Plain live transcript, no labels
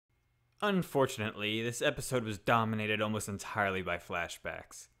Unfortunately, this episode was dominated almost entirely by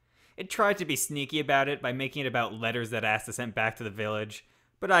flashbacks. It tried to be sneaky about it by making it about letters that Asta sent back to the village,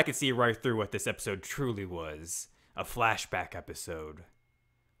 but I could see right through what this episode truly was. A flashback episode.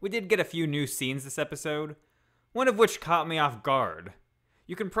 We did get a few new scenes this episode, one of which caught me off guard.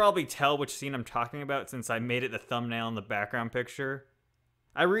 You can probably tell which scene I'm talking about since I made it the thumbnail in the background picture.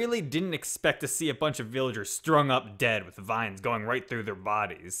 I really didn't expect to see a bunch of villagers strung up dead with vines going right through their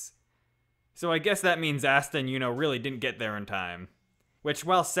bodies. So I guess that means Asta and Yuno really didn't get there in time. Which,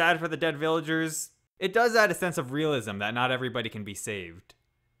 while sad for the dead villagers, it does add a sense of realism that not everybody can be saved.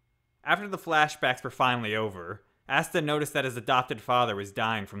 After the flashbacks were finally over, Asta noticed that his adopted father was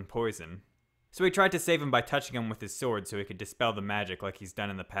dying from poison. So he tried to save him by touching him with his sword so he could dispel the magic like he's done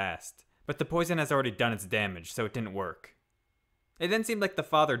in the past. But the poison has already done its damage, so it didn't work. It then seemed like the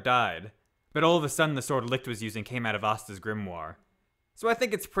father died, but all of a sudden the sword Licht was using came out of Asta's grimoire. So I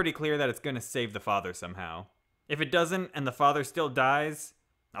think it's pretty clear that it's going to save the father somehow. If it doesn't, and the father still dies,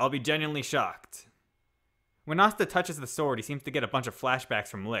 I'll be genuinely shocked. When Asta touches the sword, he seems to get a bunch of flashbacks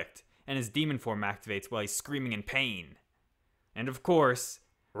from Licht, and his demon form activates while he's screaming in pain. And of course,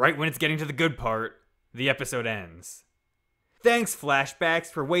 right when it's getting to the good part, the episode ends. Thanks, flashbacks,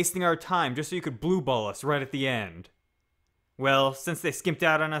 for wasting our time just so you could blue ball us right at the end. Well, since they skimped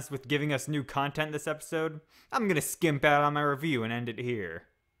out on us with giving us new content this episode, I'm gonna skimp out on my review and end it here.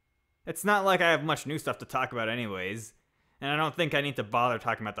 It's not like I have much new stuff to talk about anyways, and I don't think I need to bother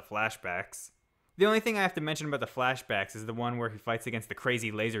talking about the flashbacks. The only thing I have to mention about the flashbacks is the one where he fights against the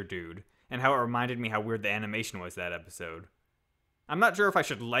crazy laser dude, and how it reminded me how weird the animation was that episode. I'm not sure if I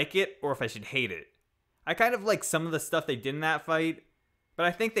should like it or if I should hate it. I kind of like some of the stuff they did in that fight, but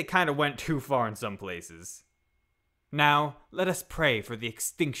I think they kind of went too far in some places. Now, let us pray for the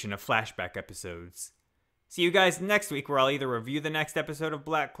extinction of flashback episodes. See you guys next week, where I'll either review the next episode of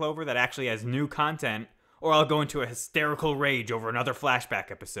Black Clover that actually has new content, or I'll go into a hysterical rage over another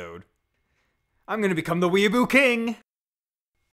flashback episode. I'm gonna become the Weeaboo King!